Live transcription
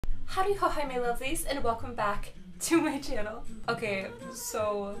Howdy ho hi my lovelies, and welcome back to my channel. Okay,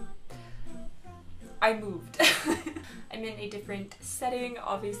 so I moved. I'm in a different setting,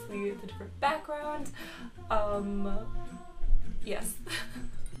 obviously with a different background. Yes.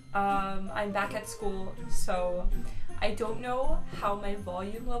 I'm back at school, so I don't know how my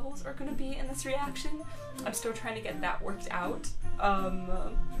volume levels are gonna be in this reaction. I'm still trying to get that worked out.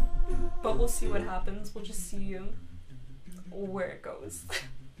 But we'll see what happens. We'll just see where it goes.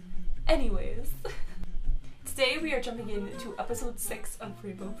 Anyways, today we are jumping into episode 6 of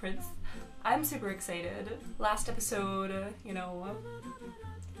Rainbow Prince. I'm super excited. Last episode, you know,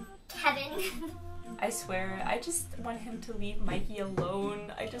 Kevin. I swear, I just want him to leave Mikey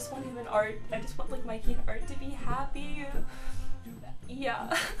alone. I just want him and Art, I just want like Mikey and Art to be happy.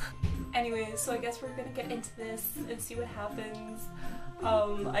 Yeah. Anyways, so I guess we're gonna get into this and see what happens.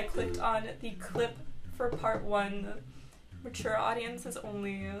 I clicked on the clip for part 1. Mature audience is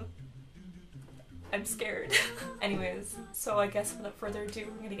only... I'm scared. Anyways, so I guess without further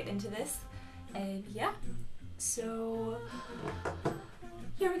ado, we're gonna get into this. And yeah, so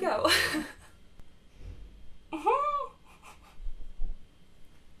here we go.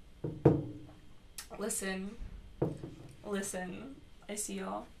 Listen, I see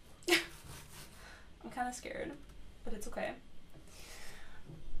y'all. I'm kind of scared, but it's okay.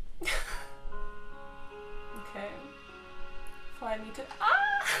 Okay. Fly me to— ah!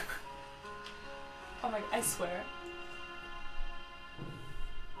 Oh my, I swear.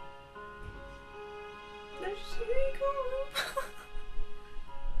 There she goes.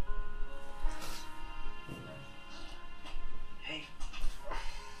 Hey.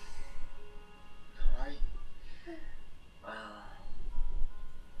 How are you?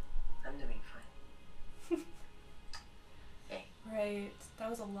 I'm doing fine. Hey. Right, that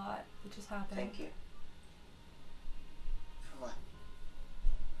was a lot that just happened. Thank you. For what?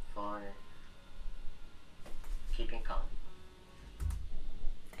 For keeping calm.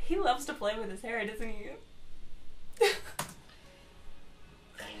 He loves to play with his hair, doesn't he?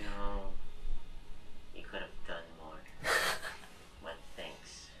 I know you could have done more, but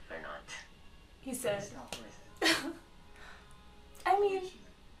thanks for not. He said. It's not worth it. I mean,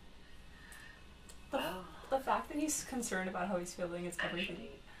 Well, the fact that he's concerned about how he's feeling is everything.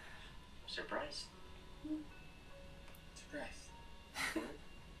 actually, surprised. Surprised.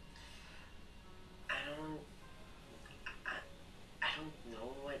 I don't know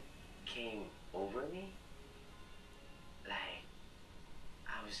what came over me. Like,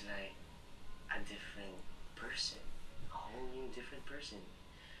 I was like a different person, a whole new different person.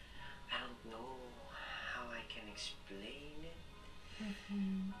 I don't know how I can explain it.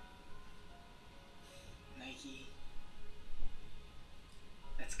 Nike,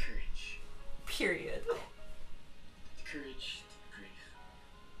 that's courage. Period. Courage to be brave.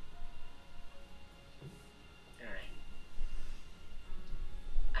 Alright.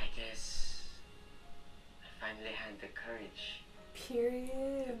 I guess I finally had the courage to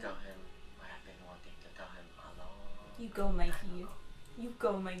Period. tell him what I've been wanting to tell him a long You go, Mikey. You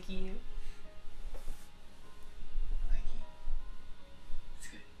go, Mikey. Mikey, it's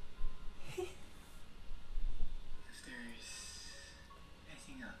good. If there's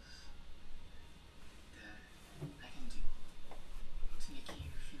anything else that I can do to make you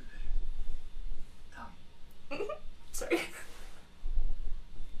feel better, tell me. Sorry.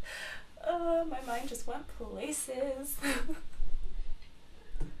 My mind just went places. Turn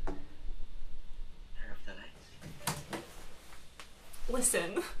off the lights.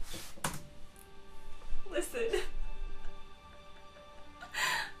 Listen. Listen.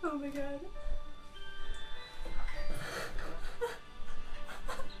 Oh my god.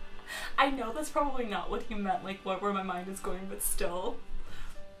 I know that's probably not what he meant, like where my mind is going, but still.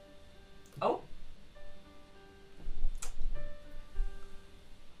 Oh.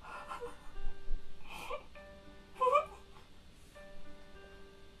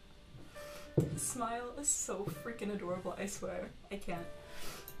 His smile is so freaking adorable, I swear. I can't.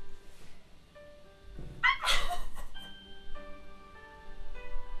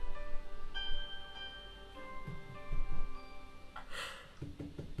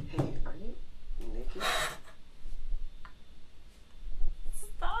 Hey, are you naked?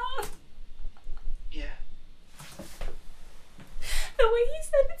 Stop! Yeah. The way he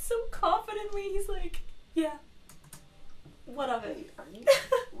said it so confidently, he's like, yeah. What of it? Hey, are you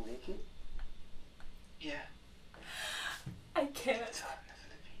naked? Yeah. I can't. It's hot in the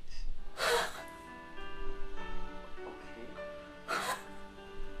Philippines. Okay.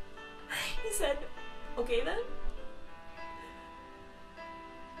 He said, okay then?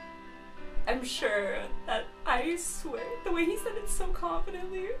 I'm sure that, I swear, the way he said it so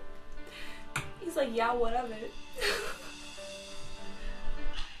confidently, He's like, yeah, whatever.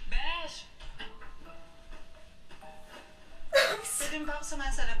 Besh! Pwede ba ako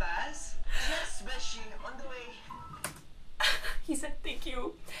samahan sa labas? Yes, Beshi, on the way. He said, thank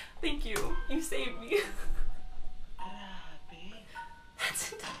you. Thank you. You saved me. Grabe.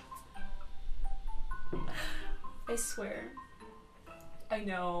 That's it. I swear. I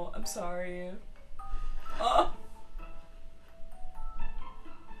know. I'm sorry. Oh.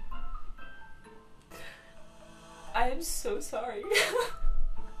 I am so sorry.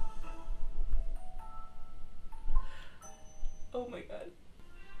 Oh my god.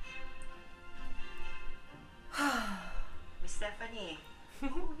 Miss Stephanie.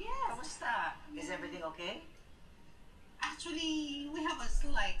 Oh, yes. Kamusta? Is everything okay? Actually, we have a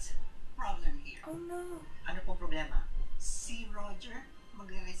slight problem here. Oh no. Ano pong problema? Si Roger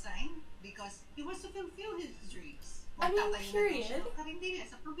magre-resign because he wants to fulfill his dreams. I mean, Magtatayo ng period. national karinderya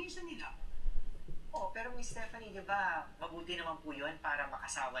sa probinsya nila. Oh, pero Miss Stephanie, di ba, mabuti naman po yun para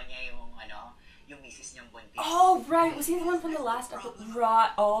makasawa niya yung, yung misis niyang buntis. Oh right. Was he the one from the last episode?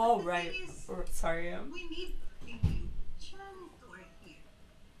 Right. Oh right. Sorry. We need a new janitor here.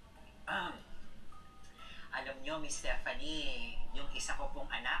 Alam niyo, Miss Stephanie, yung isa ko pong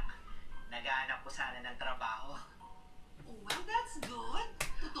anak, naghahanap po sana ng trabaho. Well, that's good.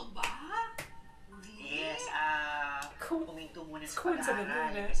 Totoo ba? Really? Yes, huminto muna sa Coincidence,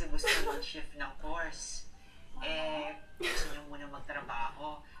 pag-aaral isn't it? kasi gusto mag-shift ng course. Gusto niyo muna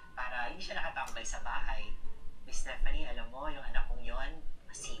magtrabaho para hindi siya nakatambay sa bahay. Miss Stephanie, alam mo, yung anak kong yon,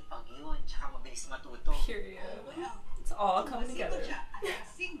 masipag yun, tsaka mabilis matuto. Period. Well, It's all coming masipag together. siya at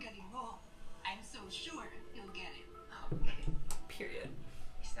kasing galing mo. I'm so sure he'll get it. Okay. Period.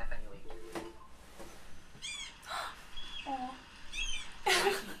 Miss Stephanie, wait. Oh.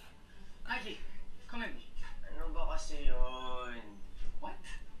 Maggie, come in. Ano ba kasi yun? What?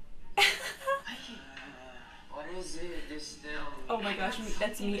 Maggie. What is it? This still. Oh my gosh,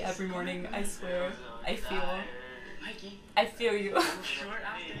 that's me every morning. I swear. I feel. Mikey, I feel you. I'm sure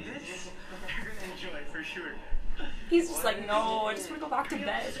after this, you're gonna enjoy for sure. He's just like, no, I just want to go back to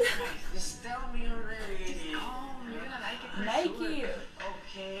bed. Just tell me already. Oh, you're gonna like it for Nike. sure.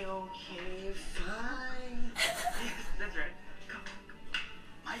 Okay, fine. That's right. Come.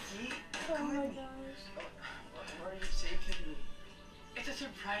 Mikey, Oh come my with me. gosh. Where are you taking me? It's a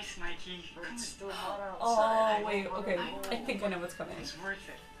surprise, Mikey. But Come it's with me. still hot Oh outside. wait, okay. I think I know what's coming. It's worth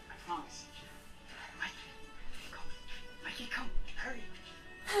it. I promise. Mikey, come. Mikey, come. Hurry.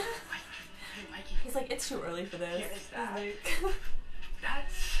 Mikey. Hey, Mikey. He's like, it's too early for this. Here is He's that. like,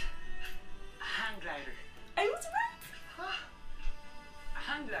 That's a hang glider. I was right. Huh? A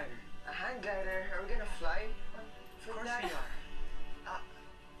hang glider. A hang glider? Are we gonna fly? Of course we are.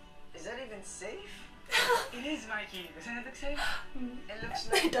 Is that even safe? It is, Mikey. Doesn't it look safe? It looks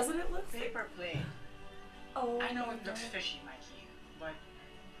like Doesn't it look fake? paper plane. Oh I know my it looks God. fishy, Mikey, but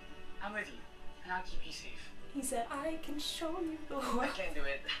I'm with you, and I'll keep you safe. He said, I can show you the I way. can't do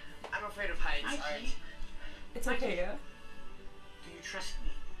it. I'm afraid of heights, Mikey, Art. It's okay, yeah? do you trust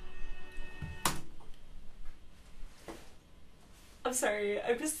me? I'm sorry,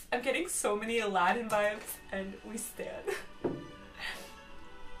 I'm getting so many Aladdin vibes, and we stand.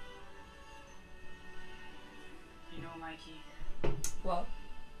 You know, Mikey, Well,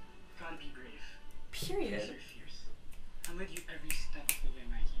 gotta be brave. Face period. your fears. I'm with you every step of the way,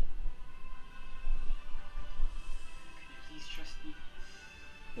 Mikey. Can you please trust me?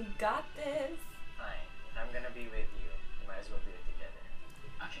 We got this. Fine. If I'm gonna be with you, we might as well do it together.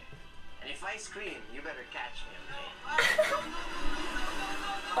 Okay. And if I scream, you better catch me, okay?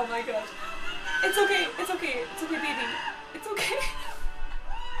 Oh my gosh. It's okay, it's okay, it's okay, baby. It's okay.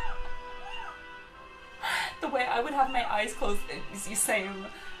 The way I would have my eyes closed is the same.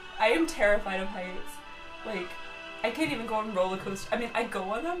 I am terrified of heights. Like, I can't even go on roller coasters. I mean, I go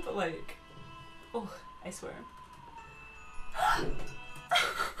on them, but like, oh, I swear.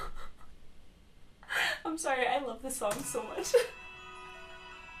 I'm sorry, I love this song so much.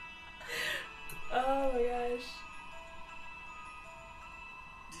 Oh my gosh.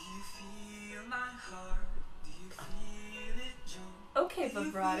 Do you feel my heart? Do you feel it jump? Okay,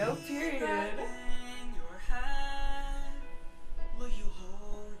 vibrato, period. In your hand? Will you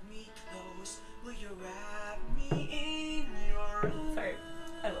hold me close? Will you wrap me in your arms? Sorry,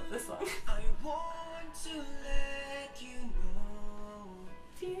 I love this song. I want to let you know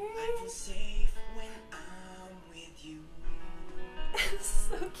I feel Period. safe when I'm with you.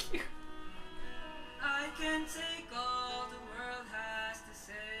 So cute. I can take all the world has to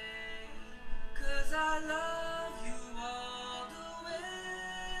say, 'cause I love you all the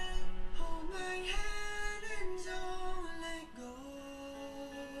way. Hold my hand and don't let go.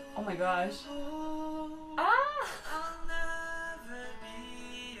 Oh my gosh. Hold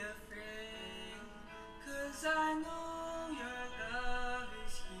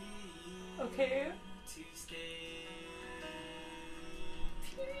Okay.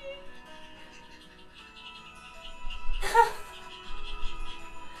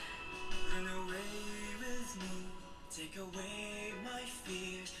 Run away with me, take away my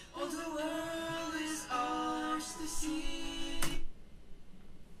fears. All the world is ours to see.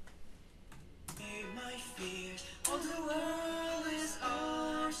 My fears, all the world is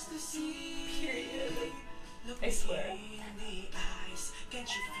ours to see. Period. Look I swear. me in the eyes, can't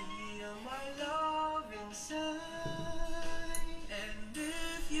you feel my love inside? And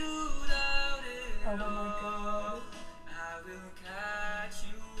if you doubt it, Oh my god. I will catch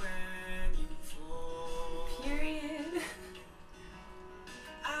you when you fall. Period.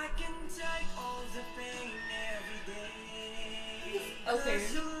 I can take all the pain every day. Okay.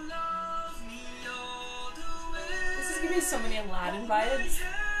 'Cause you love me all the way. This is giving me so many Aladdin vibes,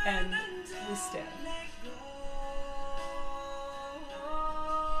 and we stand. Let go.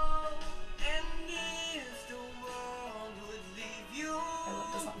 And if the world would leave you, I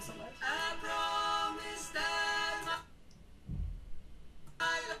love this song so much. I promise that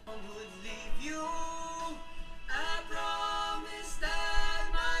my love would leave you. I promise that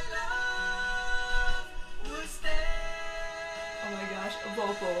my love would stay. Oh my gosh,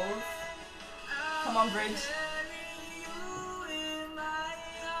 vocals. Come on, bridge.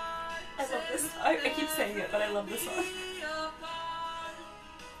 I love this. I keep saying it, but I love this song.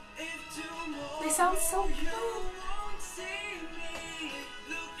 They sound so good.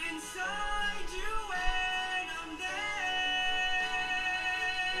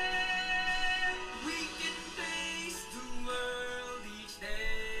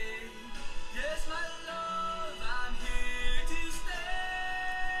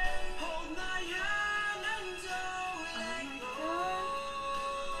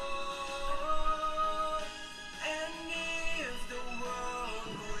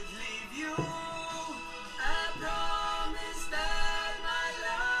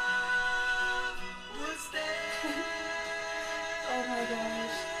 Oh my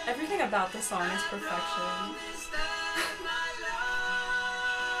gosh. Everything about the song is perfection.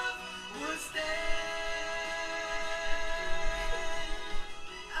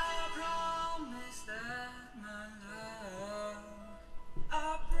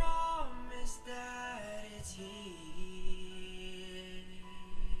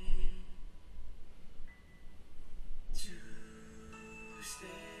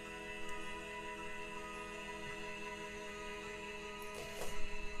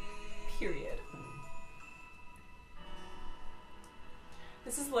 Period.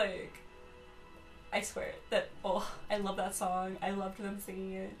 This is like, I swear that, oh, I love that song. I loved them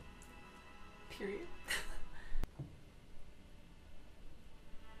singing it. Period.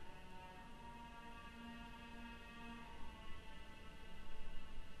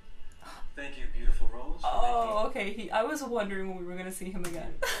 Thank you, beautiful Rose. Oh, okay. I was wondering when we were gonna see him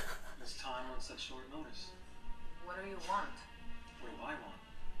again. This time on such short notice. What do you want? What do I want?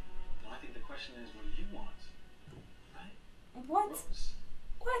 No, I think the question is, what do you want? Right? What? Rose.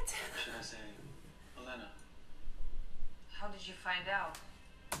 What? Or should I say, Elena? How did you find out?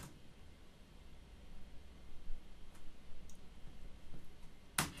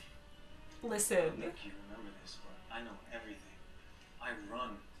 I don't Listen. think you remember this, but I know everything. I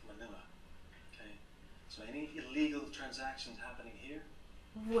run Manila. Okay? So any illegal transactions happening here,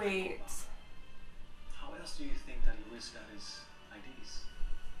 Wait. how else do you think that Luis got his IDs?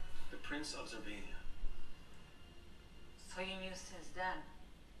 The Prince of Zerbania. So you knew since then?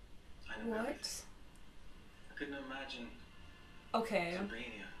 I know What? everything. I couldn't imagine Okay.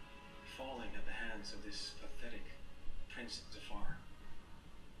 Zerbania falling at the hands of this pathetic Prince Zafar.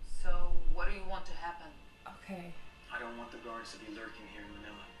 So what do you want to happen? Okay. I don't want the guards to be lurking here in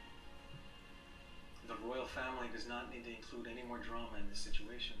Manila. The royal family does not need to include any more drama in this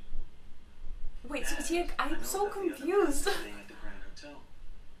situation. Wait, so And is he? I know I'm so that the other confused. prince is staying at the Grand Hotel.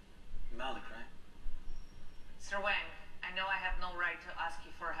 Malik, right? Sir Wang, I know I have no right to ask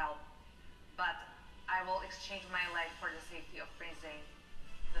you for help, but I will exchange my life for the safety of Prince Zane.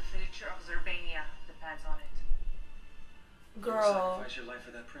 The future of Zerbania depends on it. You would Girl. sacrifice your life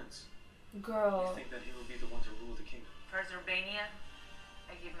for that prince. Girl. You think that he will be the one to rule the kingdom? For Zerbania,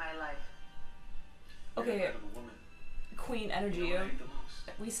 I give my life. You're Okay. an incredible woman. Queen You energy. know what I hate the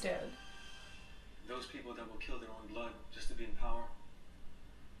most? We stand. Those people that will kill their own blood just to be in power.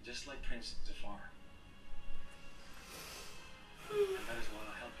 Just like Prince Zafar. And that is why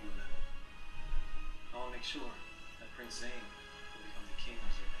I'll help you with that. I will make sure that Prince Zane will become the king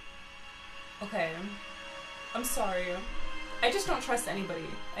of Zerbania. Okay. I'm sorry. I just don't trust anybody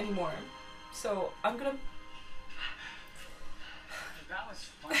anymore. So I'm gonna. That was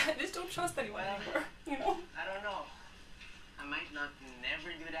fun. I just don't trust anyone anymore, you know? I don't know. I might not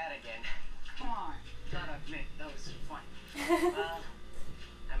never do that again. Come on, gotta admit, that was fun. Well,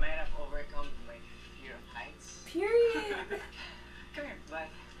 I might have overcome my fear of heights. Period. Come here, But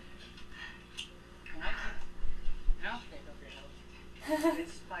Mikey. No, take off your helmet.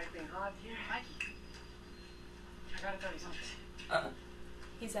 it's piping hot here. Mikey, I gotta tell you something.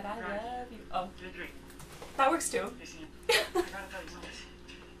 He said, I love you. Oh, You're great. that works too. Listen, I gotta tell you something.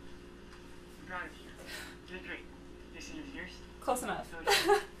 I'm proud of you. You're great. Listen, your fears. Close enough. I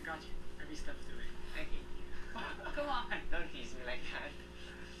got you. Every step of the way. I hate you. Come on. Don't tease me like that.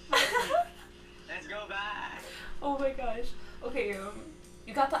 Let's go back. Oh my gosh. Okay,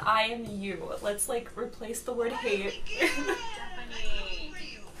 you got the I and the you. Let's like replace the word hate. Stephanie. For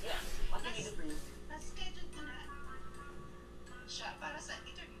you. Yeah. What can I do for you? Let's schedule ko na. Siya para sa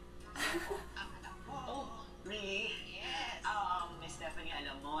interview. Ang anak mo. Oh, really? Yes. Miss Stephanie,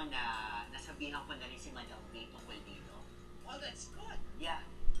 alam mo na nasabihan ko na rin si Madam B tungkol dito. Well, that's good. Yeah.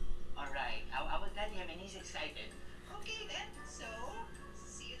 Alright. I will tell him and he's excited. Okay then. So,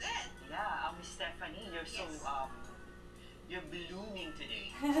 see you then. Yeah, Miss Stephanie, you're so, Yes. you're blooming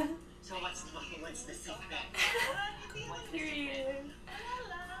today. So what's the secret? Hindi What's mo the secret? Period.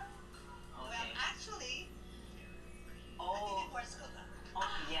 wala. Well, Okay. actually, Oh, nagdi-divorce ko na.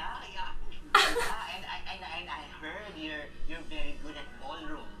 oh yeah? Kaya, Yeah, and I heard you're very good at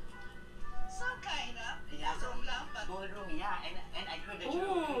ballroom. some kind of. Yeah, so lang, but ballroom, yeah, and I heard that you're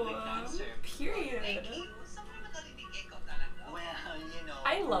a very good Ooh, dancer. period. thank you. Saan mo naman narinig ikaw talaga? Well, you know.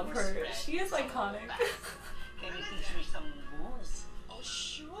 I love we're her. spread She is so iconic. fast. Can you teach me some moves? Oh,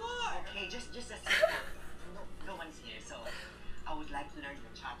 sure. Okay, just a simple. No one's here, so I would like to learn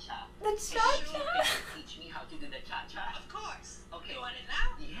the cha-cha. The cha-cha. Can you teach me how to do the cha-cha? Of course. Okay. You want it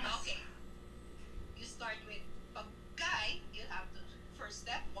now? Yes. Okay. You start with pagkay. You have to first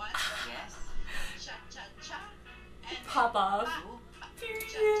step one. Yes. Cha cha cha. And Pop off. pa, pa, Period.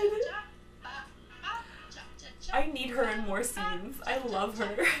 Cha cha cha. Pa, pa, cha cha cha. I need her in more scenes. I love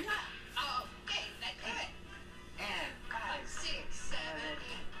her. Okay, let's do it. And 5, 6, 7,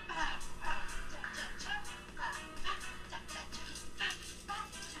 8. Pa, pa, cha cha cha. Pa, pa, cha cha cha. Pa, pa,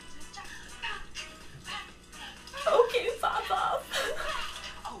 cha cha cha. Pa, pa, pa. Okay, pop off.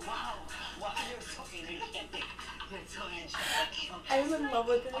 oh wow, wow, you're so energetic. You're so energetic. Okay. I'm in love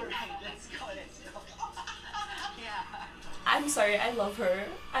with it. All right, let's go. Yeah. I'm sorry, I love her.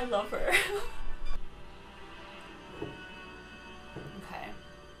 I love her. Okay.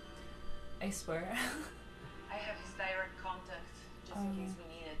 I swear. I have his direct contact, just in case Um. we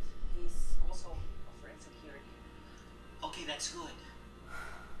need it. He's also offering security. Okay, that's good.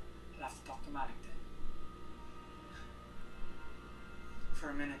 I'll have to talk to Malik then. For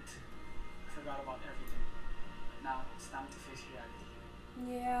a minute, I forgot about everything. Now it's time to face reality.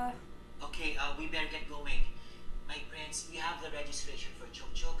 Yeah. Okay, we better get going. My friends, you have the registration for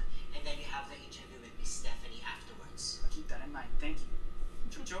Chok Chok, and then you have the interview with Miss Stephanie afterwards. I'll keep that in mind. Thank you.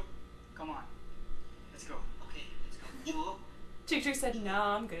 Chuk Chuk, come on. Let's go. Okay, let's go. Chok. Chick Chick said, no,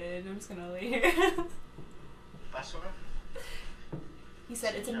 I'm good. I'm just gonna lay here. Pasok ka. He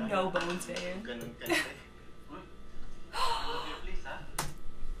said it's a no bones day. Ganun ka na. Please, ha?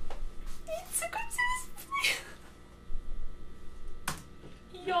 It's a good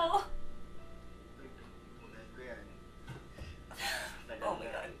Y'all. Ulan ko yan. Oh my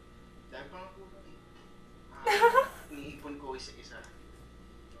god. Dahil pa nga po kami. Iniipon ko isa-isa.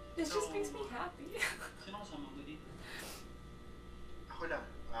 This just makes me happy. Sino kasama mo dito? Ako lang.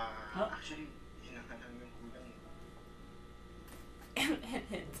 Huh? Actually, hinakalang yung kulang. Hint,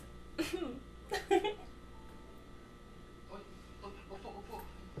 hint. Uy, upo.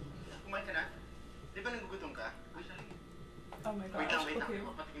 Kumain ka na? Di ba nagugutom ka? Uy, sorry. Oh my Wait lang, gosh. wait lang. Okay.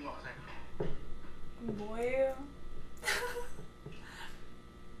 Papatikin mo ako sa'yo. Boy.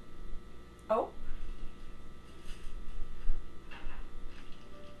 Oh?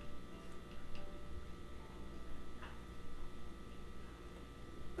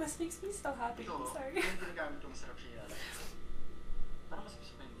 This makes me so happy. Ito, I'm sorry. yung ginagamit ko masarap siya yan. Parang mas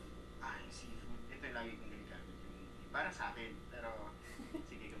gusto ko yun. Yung seafood. Ito yung lagi kong ginagamit. Parang sa akin. Pero,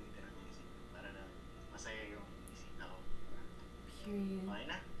 sige, gamitin natin yung seafood. Para na masaya yung isita ko. Period. Okay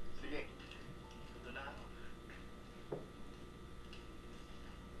na? Sige. Ito na ako.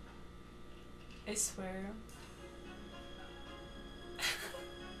 I swear.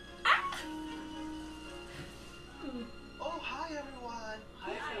 Oh, hi everyone!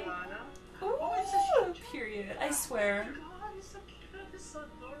 Hi, Fiona. Ooh, period. I swear. God, you're so cute. You're so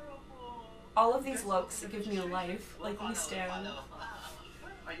adorable. All of these looks give me life. Like, we stand.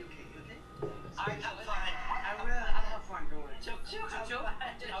 Are you okay? You okay? I have fun. I will. I have fun. Don't worry. Chuk chuk. Chuk chuk.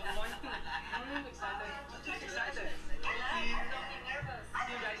 Have fun. Excited. Excited.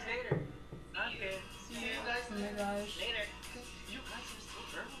 See you guys later. Okay. See you guys Oh my gosh. later. You guys are so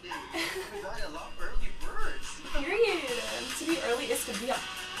early. We got a lot of early birds. Period. To be early is to be up.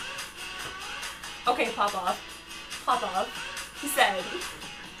 Okay, pop off. Pop off. He said.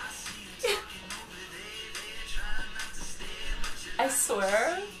 I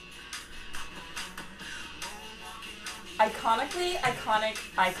swear. Iconically iconic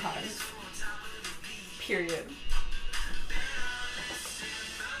icon. Period.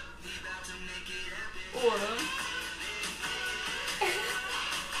 Or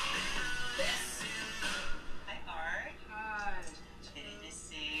Hi, Art. Hi. Can I just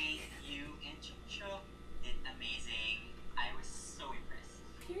say you and Chuk Chuk did amazing. I was so impressed.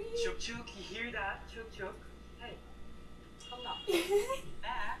 period. Chuk chuk, you hear that? Chuk chuk. Hey, come now. In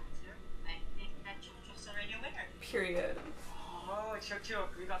fact, I think that Chuk Chuk's already a winner. Period. Oh, Chuk Chuk,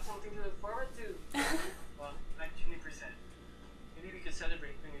 we got something to look forward to. Well, like 20%. Maybe we could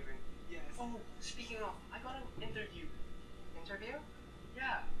celebrate when we win. Yes. Oh, speaking of, I got an interview. Interview?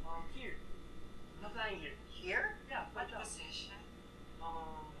 Yeah, here. I'm applying here. Here? Yeah, my What job. position? A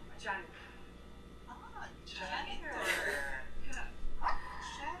janitor. Ah, janitor. Yeah.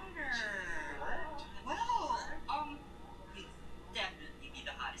 Janitor. Well, you'd definitely be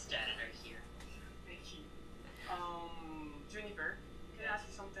the hottest janitor here. Thank you. Juniper, can I ask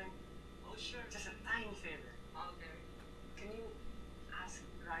you something? Oh, sure. Just a tiny favor. Okay. Can you ask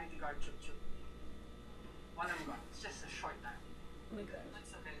Ryan to guard Chuk Chuk? While I'm gone. It's just a short time. Oh my gosh.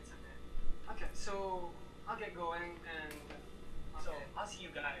 It's okay, it's okay. Okay, so I'll get going and so I'll see you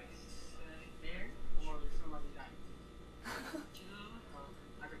guys there or some other time.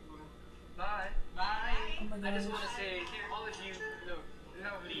 I could go. Bye. Bye. Oh my I just gosh. want to say, all of you look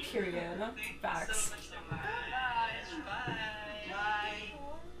lovely. Period. Facts. Bye. Bye. Bye.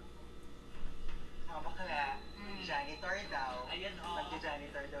 Mga bakla, janitor daw. Ayan, oh.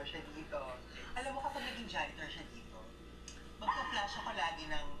 Nag-janitor daw siya dito. Alam mo, kapag naging janitor siya dito, magpa-flash ako lagi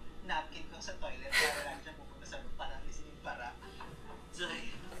ng napkin ko sa toilet para lagi siya pupunta sa room para alisin yung para.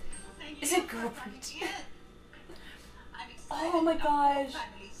 Zoy, thank you Is it for girl coming preaching? in. I'm excited Oh my that gosh. the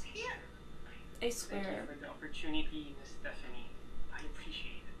family's here. I Thank you swear. for the opportunity, Miss Stephanie. I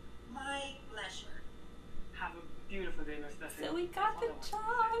appreciate it. My pleasure. Have a beautiful day, Miss Stephanie. So we got the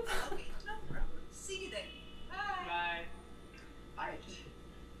job. Okay, no problem. See you then. Bye. Bye. Art.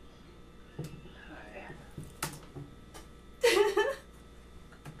 Hi.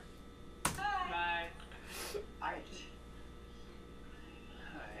 Bye. Art.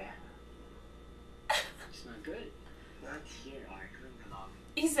 Hi. It's not good. Not here, Art. We're in the lobby.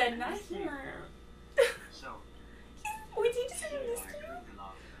 He said not here. So, Wait, did you say here, you missed Art. me? We're in the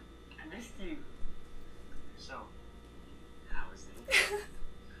lobby. I missed you. So, how was it?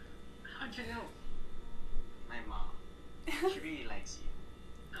 How'd you know? My mom. She really likes you.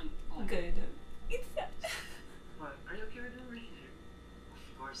 Oh, Good. It's What? Are you okay with the relationship?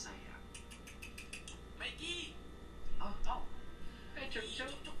 Of course I am. Mikey! Oh, Oh. Hey, Chuk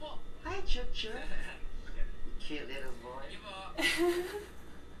Chuk. hi, Chuk Chuk. Okay. You cute little boy.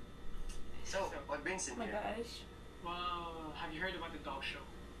 So, what brings Oh him my here? gosh. Well, have you heard about the dog show?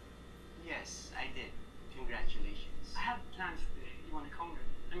 Yes, I did. Congratulations. I have plans today. You want to come with?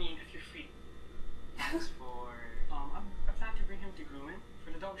 I mean, if you're free. Thanks for... I plan to bring him to Grumman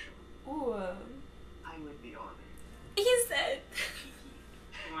for the dog show. Ooh. I would be honored. He said.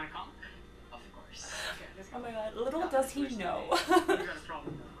 You want to come? Of course. Okay, let's go. Oh my god. Little does he know. You got a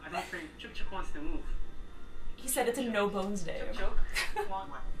problem now. I don't think Chuk Chuk wants to move. He said it's a no bones day. Chuk Chuk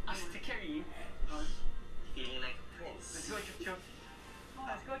want us to carry you. Feeling like a Let's prince. go, Chuk Chuk.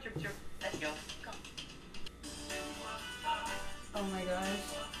 Let's go, Chuk Chuk. Let's go. Come. Oh my gosh.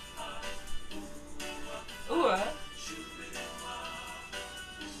 Ooh.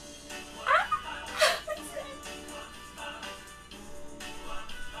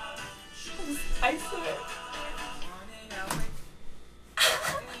 I swear.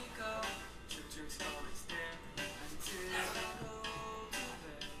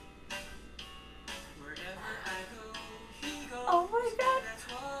 Oh my god.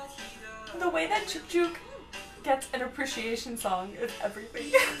 The way that Chuk Chuk gets an appreciation song is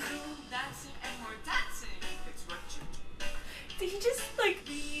everything. Did he just like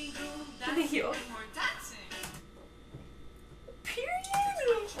did he heal? Period.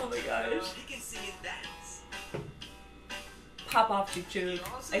 Oh my gosh. He can sing and dance. Pop off, Chuk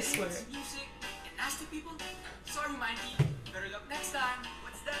Chuk. I swear. Music and ask the people. Sorry, Mikey. Better luck next time.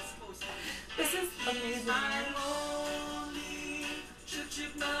 What's that supposed to be? This is amazing. I'm only Chuk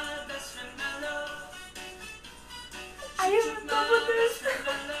Chuk, my best friend, my love. I am in love with this.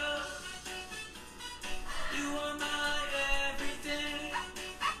 You are my everything.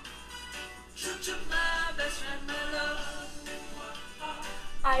 Chup chup, my best friend, my love.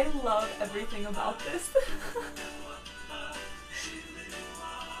 I love everything about this.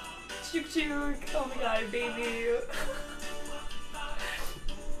 Chuk chuk. Oh my god, baby.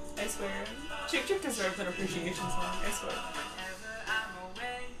 I swear. Chuk chuk deserves an appreciation song, I swear. Whenever I'm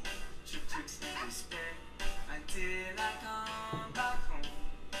away, Chuk chuk's in despair until I come back home.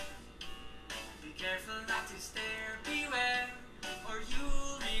 Be careful not to stare, beware, or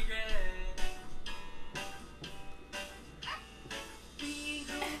you'll regret. Being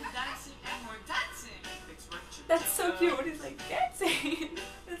home, dancing, and more dancing. It's what you That's so cute when he's like dancing.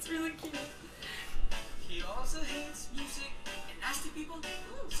 That's really cute. He also hates music and nasty people.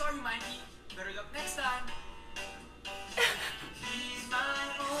 Ooh, sorry, Mikey. Better luck next time. He's my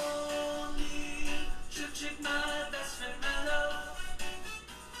only Chuk chuk, my best friend, my love.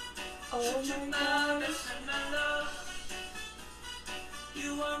 Oh Chuk my my best gosh. friend, my love.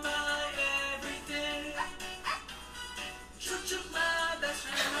 You are my everything. Chuk chuk, my best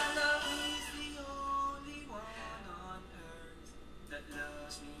friend, my love. He's the only one on earth that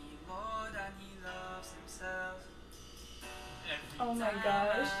loves me more than he loves himself. Every Oh my time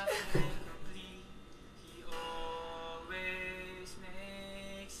gosh. I feel incomplete, he always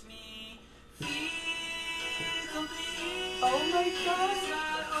makes me feel complete. Oh my He's gosh.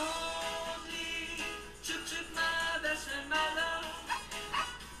 my only Chuk chuk, my best friend, my love.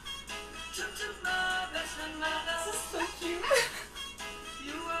 Chuk chuk, my best friend, my love. This is so cute.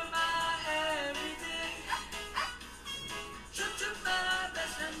 You are my everything. Chuk chuk, my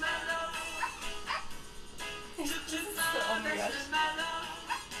best friend, my love. Chuk chuk, Oh my my best gosh. friend, my love.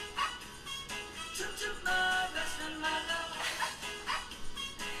 Chuk chuk, my best friend, my love.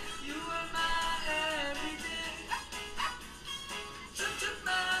 You are my everything. Chuk chuk,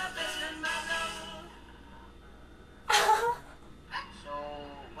 my best friend, my love. So,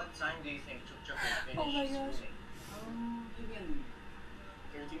 what time do you think Chuk Chuk will finish Oh my gosh. schooling? Maybe in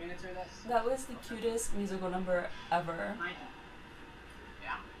 30 minutes or less. That was the cutest musical number ever. Mikey,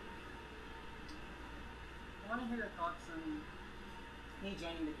 Yeah. I want to hear your thoughts on me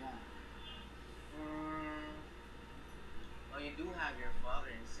joining the band. Well, you do have your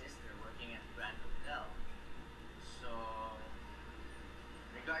father and sister working at Grand Hotel. So,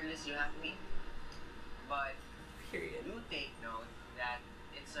 regardless, you have me. But Period. do take note that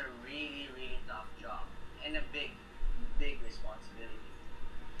it's a really, really tough job and a big, big responsibility.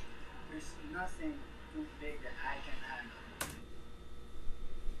 There's nothing too big that I can handle.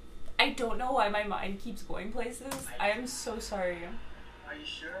 I don't know why my mind keeps going places. I am so sorry. Are you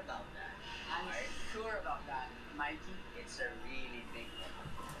sure about that? I'm Alright? sure about that, Mikey. It's a really big one.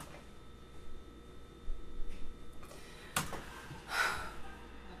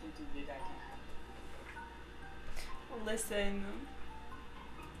 Nothing too big I can handle. Listen.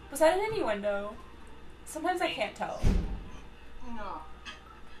 Was that an innuendo? Sometimes I can't tell. No,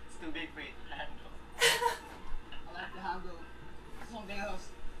 It's too big for you to handle. I like to handle something else.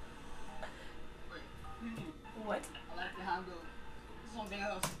 Wait, What? I like to handle something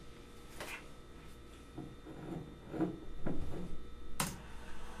else.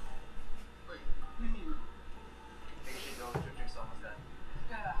 Wait, I think you should go. Chuk Chuk's almost done.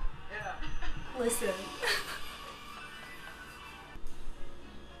 yeah. Listen.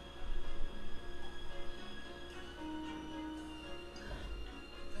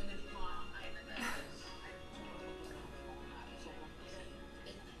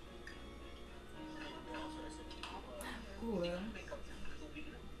 Ooh.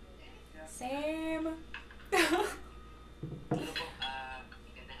 Same.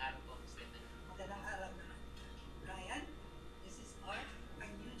 Magandang araw po, Stephanie. Magandang araw naman. Ryan, this is Art, our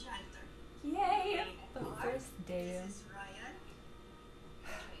new janitor. Yay! The first day. This is Ryan,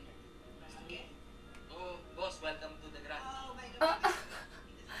 our trainer. Okay? Oh, boss, welcome to the Grand. Oh, by the way,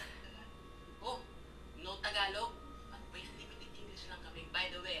 Oh, no Tagalog? Ano ba yung limited English lang kami? By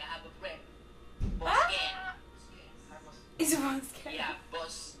the way, I have a friend. Boss Ken. Is one scared? Yeah,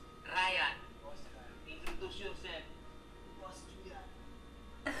 Boss Ryan. Introduce yourself. Boss Julian.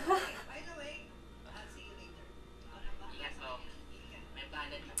 Okay, by the way, I'll see you later. Ingat po. May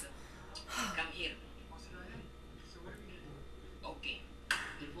bala dito. Come here. So what are we gonna do? Okay.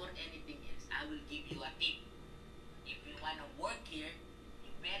 Before anything else, I will give you a tip. If you wanna work here, you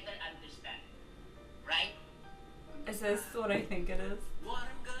better understand. Right? Is this what I think it is? What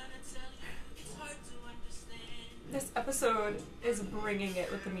I'm gonna tell you, it's hard to understand. This episode is bringing it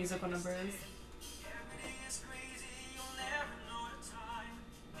with the musical numbers. Everything is crazy, you'll never know the time.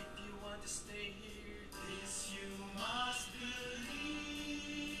 If you want to stay here, this you must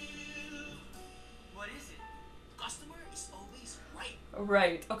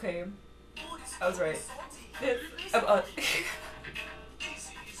Right, okay. I was right. Easy is not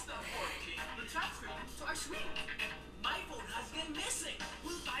working. The transfer to our suite. My phone has been missing.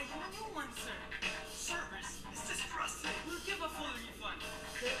 We'll buy you a new one, sir. Service is distrusted. We'll give a full refund.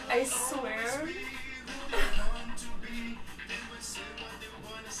 I swear.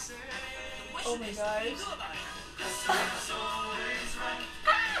 Oh my gosh.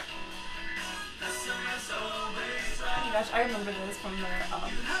 Oh my gosh, I remember this from the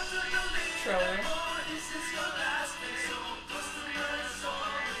trailer.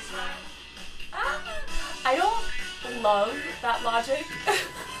 I don't love that logic.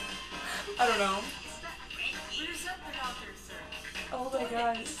 I don't know. We reset the router, sir. Oh my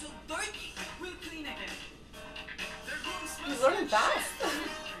gosh. It's so dirty. We'll clean again. The room smells He's learning like fast. shit.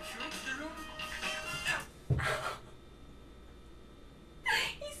 Are you sure it's the room?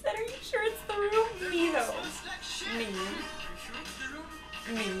 He said, are you sure it's the room? Me though. Smells like shit. Me. Are you sure it's the room?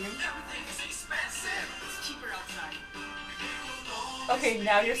 Me. Everything is expensive. It's cheaper outside. Okay,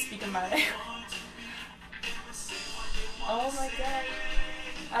 now you're speaking my language. Oh my god.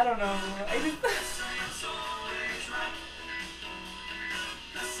 I don't know.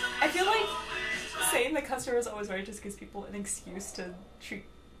 I feel like saying the customer is always right just gives people an excuse to treat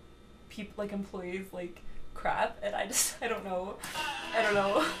people like employees like crap, and I don't know. I don't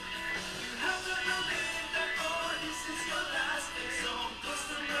know.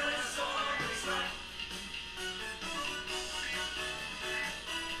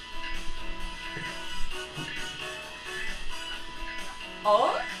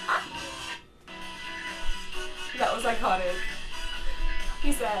 Oh, that was iconic.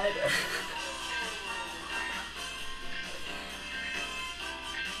 He said.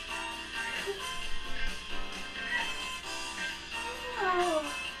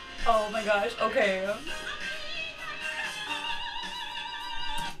 Oh my gosh, okay.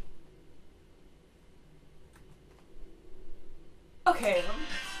 Okay.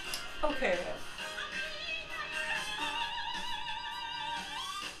 Okay.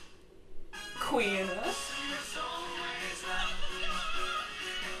 Queen.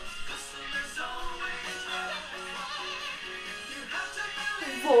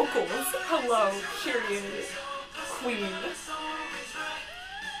 Vocals. Hello. Period. Queen.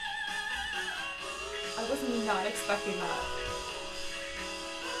 I was not expecting that.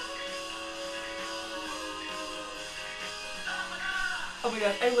 Oh my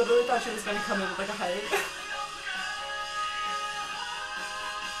god, I literally thought she was gonna come in with like a hype.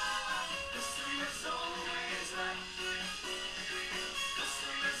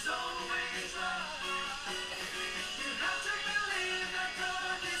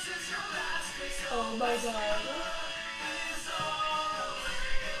 Oh my god.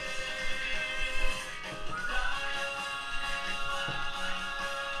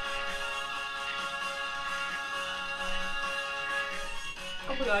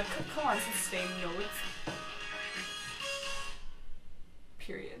 Oh my god, come on, sustain notes.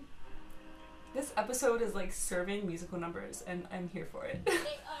 Period. This episode is like serving musical numbers, and I'm here for it.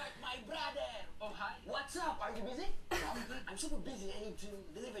 Hey, Art, my brother! Oh, hi. What's up? Are you busy? I'm good. I'm super busy. I need to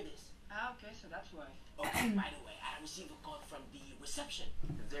deliver this. Ah, okay, so that's why. Okay, by the way, I received a call from the reception.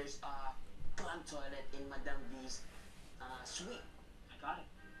 There's a clogged toilet in Madame V's suite. I got it.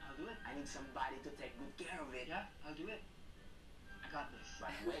 I'll do it. I need somebody to take good care of it. Yeah, I'll do it. I got this.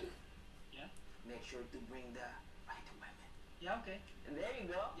 Right away. Yeah? Make sure to bring the right equipment. Yeah, okay. And there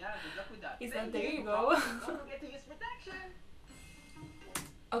you go. Yeah, good luck with that. He said, there you go. Don't forget to use protection.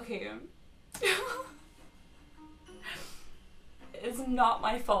 Okay. It's not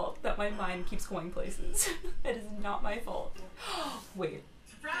my fault that my mind keeps going places. It is not my fault. Wait.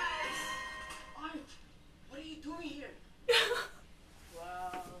 Surprise! Art, what are you doing here?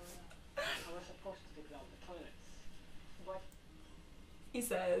 Well, I was supposed to take out the toilets, but He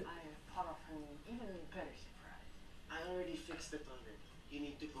said, I thought of an even better surprise. I already fixed the toilet. You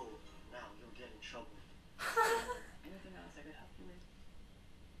need to go. Now you'll get in trouble. Anything else I could help you with?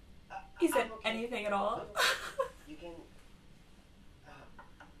 he said I'm okay. anything at all. You can...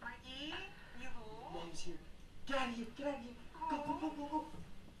 Mikey, you who? Mom's here. Get out of here! Get out of here! Go, go, go, go, go!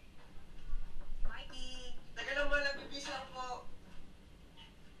 Mikey. Teka lang, ma, nagbibisa ako.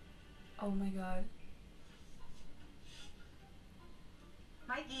 Oh my god.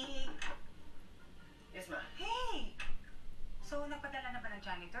 Mikey. Yes, ma. Hey! So, nagpadala na ba ng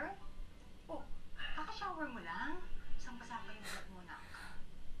janitor? Oh, kaka-shower mo lang? Isang basa pa yung buhok mo na.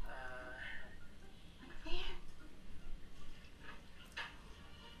 Ano ba yan?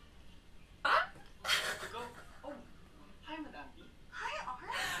 Go. Oh, hi, Madam B. Hi,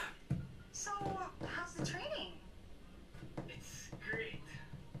 Art. So, how's the training? It's great.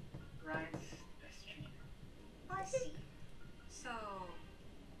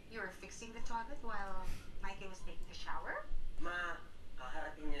 while Mikey was taking a shower? Ma,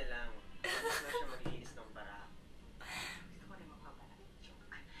 kakarating niya lang. Tapos na siya maglinis ng bara. Gusto ko rin magpabala.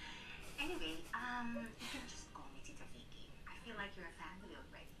 Joke. Anyway, you can just call me Tita Vicky. I feel like you're a family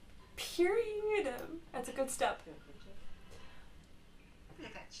already. Period. That's a good step.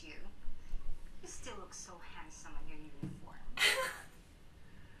 Look at you. You still look so handsome in your uniform.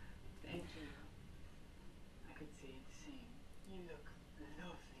 Thank you. I could say the same. You look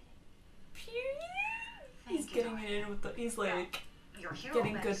lovely. Period. Thank He's you, getting darling. in with the. He's like Your hero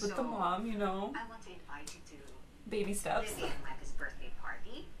getting man, good with the so mom, you know. I want to invite you to Baby steps. Livy and Micah's birthday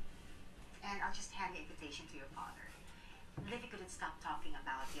party. And I'll just hand the invitation to your father. Livy couldn't stop talking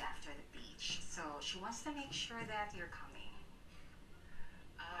about you after the beach, so she wants to make sure that you're coming.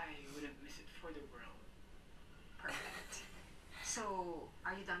 I wouldn't miss it for the world. Perfect. So,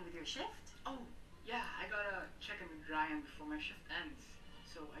 are you done with your shift? Oh, yeah, I gotta check in with Ryan before my shift ends.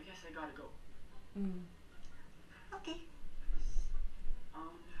 So I guess I gotta go. Mm. Okay.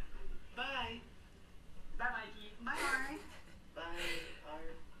 Bye. Bye, Mikey. Bye, Art. Bye,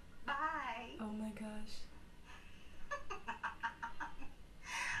 Art. Bye. Oh my gosh.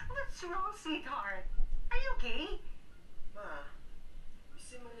 What's wrong, sweetheart? Are you okay? Ma,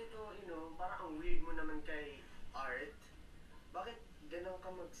 kasi man ito, parang ang weird mo naman kay Art. Bakit ganun ka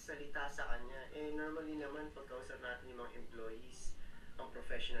magsalita sa kanya? Eh, normally naman, pagkausap natin yung mga employees, ang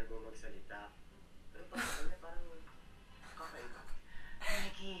professional mo magsalita. Pero parang sa kanya, parang kakaiba.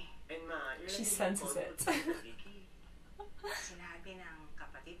 Mikey, And ma, you're She like senses it. Vicky. sinabi ng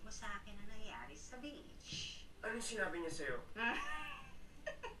kapatid mo sa akin na nangyari sa beach. Anong sinabi niya sa'yo?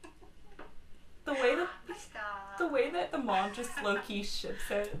 The way that Basta. the mom just low key ships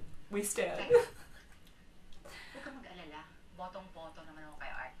it. We stand. Huwag kang mag-alala. Botong-boto naman ako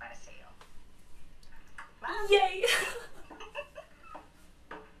kay Art para sa'yo. Yay!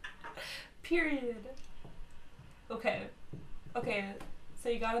 Period. Okay. Okay. So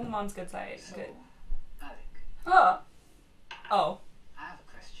you got on the mom's good side. So, Good. Alec, Oh. I have a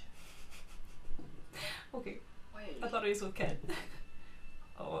question. Okay. Wait. I thought he was with Ken.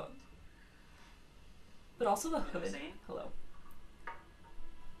 Oh. But also the You know what I'm hood. saying? Hello.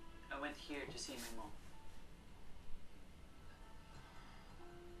 I went here to see my mom.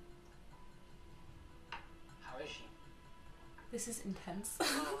 How is she? This is intense.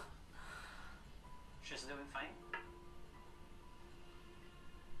 Well, she's doing fine.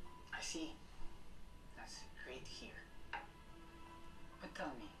 I see. That's great to hear. But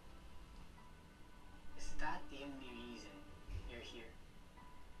tell me, is that the only reason you're here?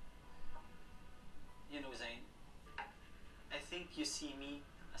 You know, Zain, I think you see me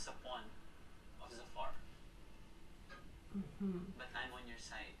as a pawn of Zafar. But I'm on your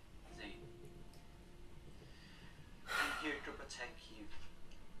side, Zain. I'm here to protect you.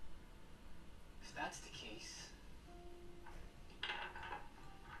 If that's the case,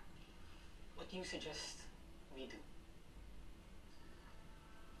 what do you suggest we do?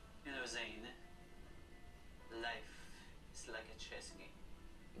 You know, Zain, life is like a chess game.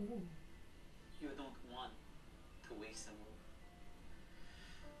 Ooh. You don't want to waste a move.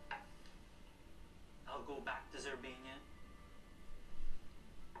 I'll go back to Zerbania.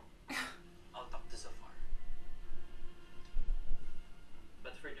 I'll talk to Zafar.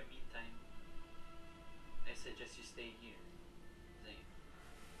 But for the meantime, I suggest you stay here, Zain.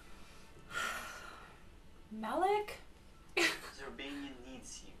 Malik? Zerbania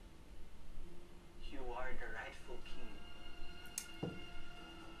needs you. You are the rightful king.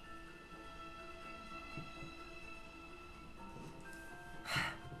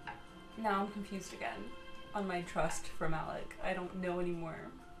 Now I'm confused again on my trust for Malik. I don't know anymore.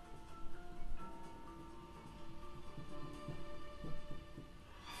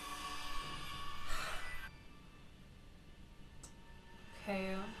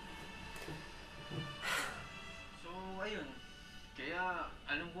 Okay. So, ayun. Kaya,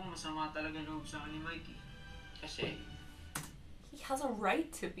 alam ko masama talaga loob sa akin ni Mikey. Kasi, He has a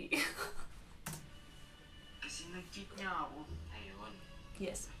right to be. kasi nag-cheat niya ako. Ayun.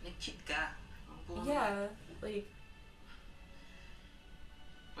 Yes. Nag-cheat ka. Opo. Yeah, like,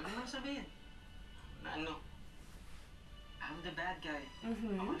 Pwede mo sabihin. Na ano? I'm the bad guy.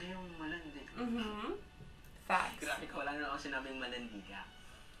 mm-hmm. Ako na yung malandi. Mm-hmm. Facts. Grabe ko, wala na ako sinabing malandi ka.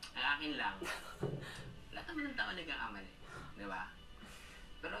 Ang akin lang, lahat naman ng tao nagkakamali. Di ba?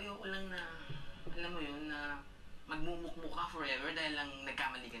 Pero ayoko lang na, alam mo yun, na magmumukmuk ka forever dahil lang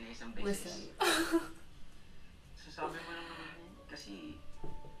nagkamali ka na isang beses. Listen. Sasabi mo lang naman yun. Kasi,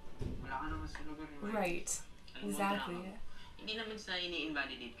 wala ka naman sa lugar ni Mikey. Right. Alam mo, Exactly. drama. Hindi naman sa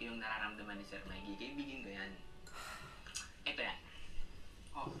ini-invalidate ko yung nararamdaman ni Sir Mikey. Kaibigan ko yan. Ito yan.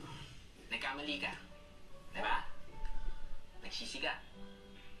 Oh, Nagkamali ka. Diba? Nagsisi ka.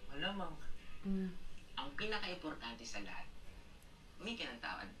 Malamang. Ang pinaka-importante sa lahat, may ka ng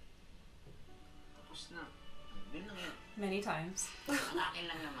tawad. Tapos na. Yun lang yun. Many times. Ang akin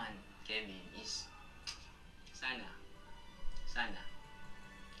lang naman, Kevin, is sana,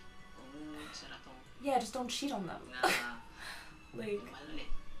 kung sara tong Yeah, just don't cheat on them. na Like, mahal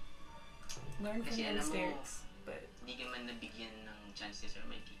ulit. learn from Kasi your alam mo, mistakes. But, hindi ka man nabigyan ng chance ni Sir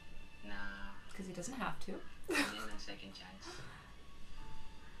Mikey na because he doesn't have to. bigyan ng second chance.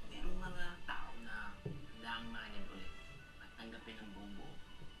 Merong mga tao na handaang mahalin ulit at tanggapin ang buong buo.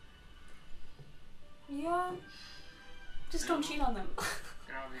 Yeah. Just don't cheat on them.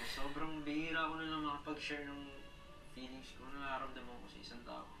 Grabe, sobrang bihira ko na lang makapag-share ng feelings ko na nararamdaman ko sa isang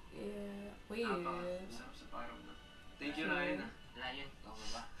tao. Yeah. Wait. Sarap sa paramdam. Thank you, Ryan. Lion, ikaw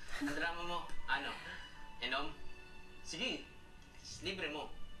ba? Ang drama mo, ano? Inom? Sige, libre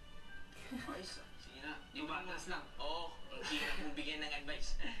mo. Ayos ah. Sige na, Di ba? batas lang. Oo, ang hirap mong bigyan ng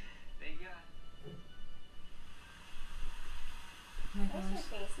advice. Thank you ah. Oh my Why's your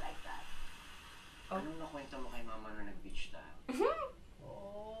gosh. face like that? Anong nakwento mo kay mama nung nag-beach tayo?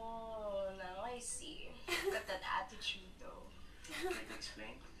 Oh, now I see. Got that attitude though. Can you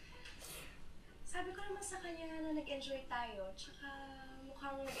explain? Sabi ko naman sa kanya na nag-enjoy tayo, tsaka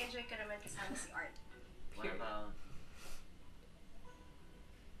mukhang nag-enjoy ka naman kasama si Art. What about...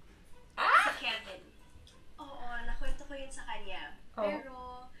 Si Kevin. Oo, nakwento ko yun sa kanya. Oh. Pero,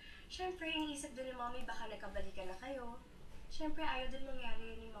 syempre, iniisip din ni Mommy baka nagkabalikan na kayo. Syempre, ayaw din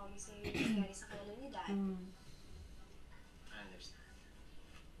mangyari ni Mommy sa nangyari sa kanila ni Dad. I understand.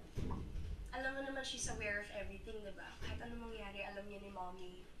 Alam mo naman she's aware of everything, di ba? Kahit anong mangyari, alam niya ni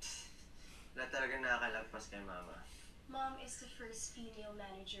Mommy. Wala talaga nakakalagpas kay mama. Mom is the first female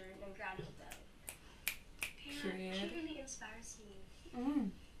manager ng Grand Hotel. Kaya, Period. she really inspires me.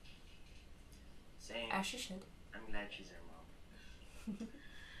 Same. As she should. I'm glad she's our mom.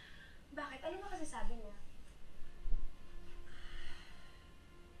 Bakit? Ano ba kasi sabi niya?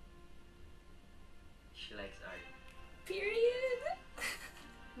 She likes art. Period.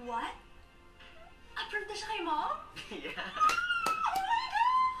 What? Approve na siya kay Mom? Yeah.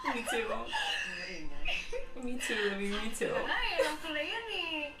 Me too. Me too, Libby. Me too. Ay, alam ko na yun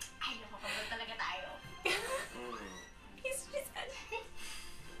eh. Ay, nakakabot talaga tayo. He's just.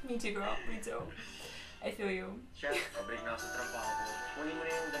 Me too, girl. Me too. I feel you. Chef, pabalik na ako sa trabaho ko. Kunin mo na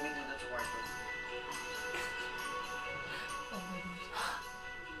yung damit mo doon sa kwarto. Oh my gosh.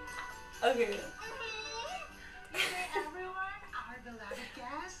 Okay. Hey everyone, our beloved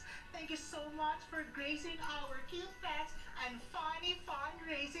guests, thank you so much for gracing our cute pets and funny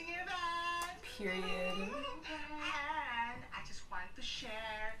fundraising event. Period. And I just want to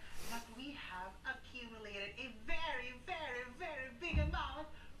share that we have accumulated a very, very, very big amount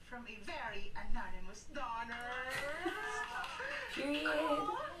from a very anonymous donor. Period.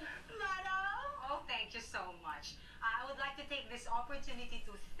 Madam? Oh, thank you so much. I would like to take this opportunity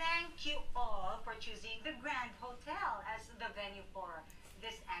to thank you all for choosing the Grand Hotel as the venue for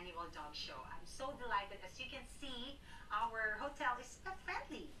this annual dog show. I'm so delighted. As you can see, our hotel is pet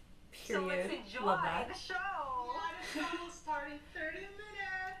friendly. So let's Period. enjoy Love that. the show. Yeah, the show will start in 30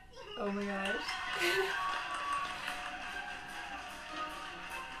 minutes. Oh my gosh.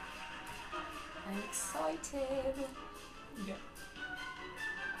 I'm excited. Yeah.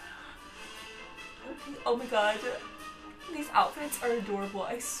 Oh my god. These outfits are adorable,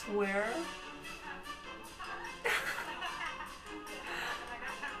 I swear.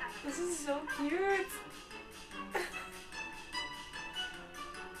 This is so cute.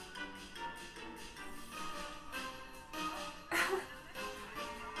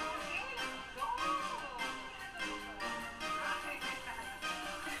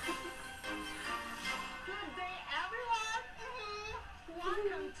 Good day, everyone.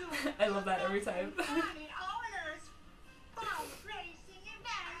 Welcome to I love that every time. Funny Owners Fundraising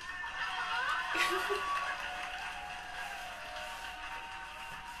Event.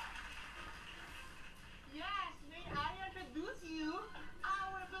 Yes, may I introduce you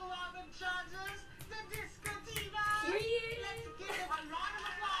our beloved judges, the Disco Divas. Period. Let's give them a round of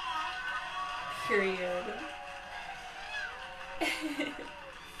applause. Period.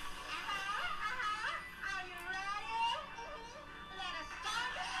 Are you ready? Let us start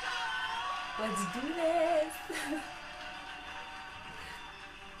the show. Let's do this.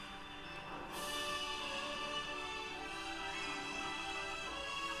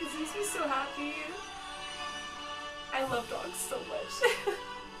 This makes me so happy. I love dogs so much.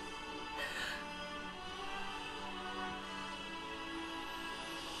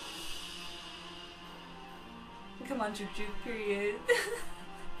 Come on, Juke Juke, period.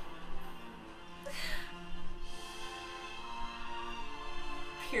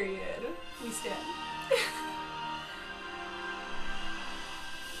 Period. We stand.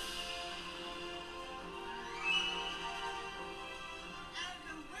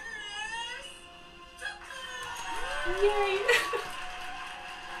 Yay!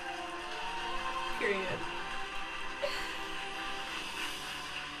 Period.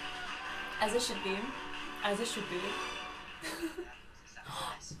 As it should be. As it should be.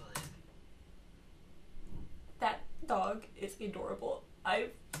 That dog is adorable.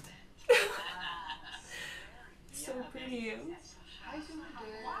 So pretty. Hi,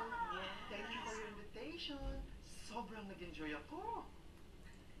 Sumadel. Thank you for your invitation. Sobrang nag-enjoy ako.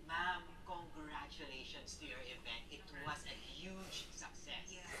 Ma'am, congratulations to your event. It was a huge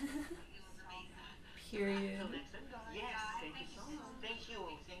success. Period. Yes, Thank you so much. thank you,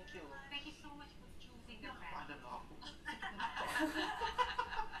 thank you. Thank you so much for choosing the brand. Paano na ako?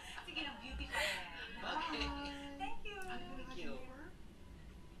 Sige lang, beauty pa rin. Okay. Thank you. Thank you.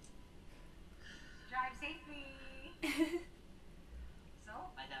 Drive safely.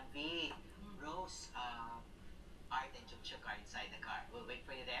 So, Madam V, Rose, Art and Chuk are inside the car. We'll wait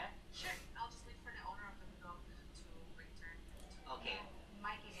for you there. sure, I'll just wait for the owner of the dog to return. Okay,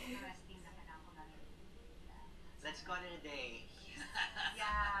 Mike is interesting na kailangan ko na rin. let's call it a day.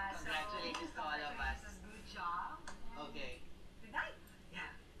 Yeah, so Congratulations to all of us. Good job. Okay. Good night.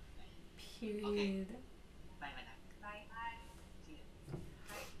 Yeah. Period. Bye, Madam. Bye. Bye. See you.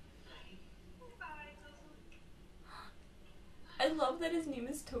 Bye. I love that his name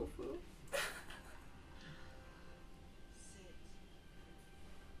is Tofu.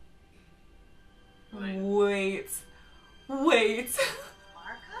 Wait. Wait.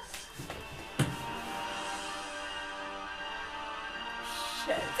 Marcus?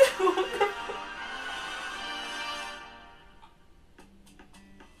 Shit.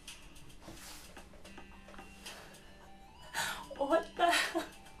 What the hell?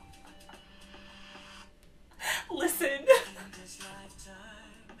 Listen. This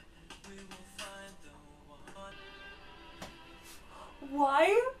lifetime, we will find the one. Why?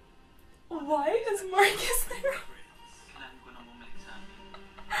 Why is Marcus there? Kailangan ko nang bumalik sa amin.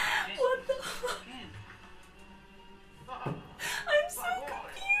 What the fuck? Ken, I'm so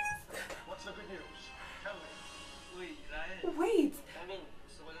confused. What's the good news? Tell me. uy, Ryan. Wait. I mean,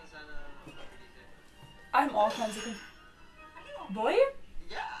 gusto ko lang sana makapilitin. I'm all kinds of confused. Boy?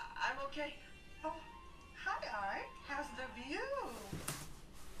 Yeah, I'm okay. Oh, hi, Art. How's the view?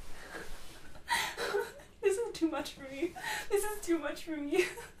 This is too much for me. This is too much for me.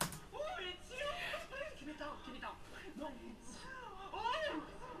 Oh, it's you. Give it down, give it down. No. Oh.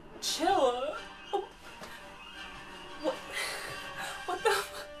 Chill. Oh. What the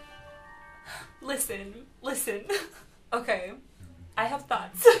fuck? Listen. Okay. I have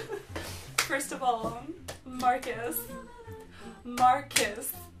thoughts. First of all, Marcus.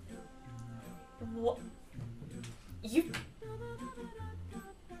 What? You...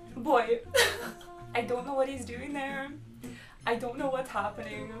 Boy. I don't know what he's doing there. I don't know what's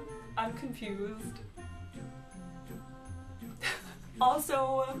happening. I'm confused.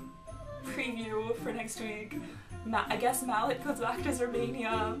 Also, preview for next week. I guess Mallet goes back to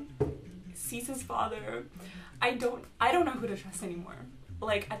Romania, sees his father. I don't know who to trust anymore.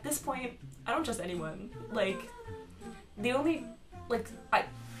 Like, at this point, I don't trust anyone. Like, the only, like,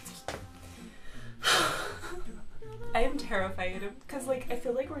 I am terrified because, like, I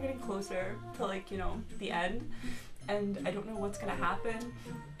feel like we're getting closer to, like, you know, the end, and I don't know what's gonna happen,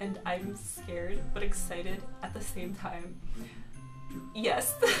 and I'm scared but excited at the same time.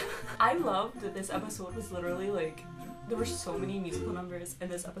 Yes. I loved that this episode was literally, like, there were so many musical numbers in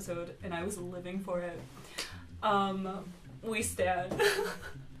this episode, and I was living for it. We stand.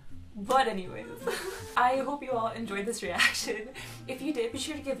 But anyways, I hope you all enjoyed this reaction. If you did, be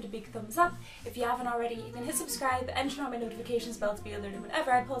sure to give it a big thumbs up. If you haven't already, you can hit subscribe and turn on my notifications bell to be alerted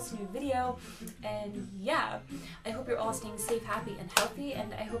whenever I post a new video. And yeah, I hope you're all staying safe, happy, and healthy,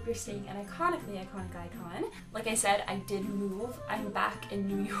 and I hope you're staying an iconically iconic icon. Like I said, I did move. I'm back in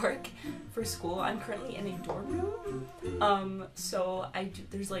New York for school. I'm currently in a dorm room. So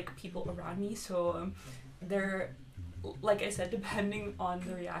there's like people around me, so they're, like I said, depending on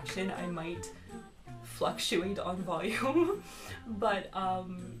the reaction, I might fluctuate on volume. But,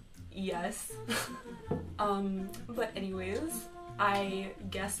 yes. But anyways, I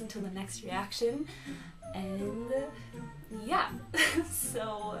guess until the next reaction, and yeah.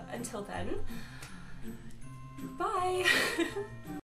 So, until then,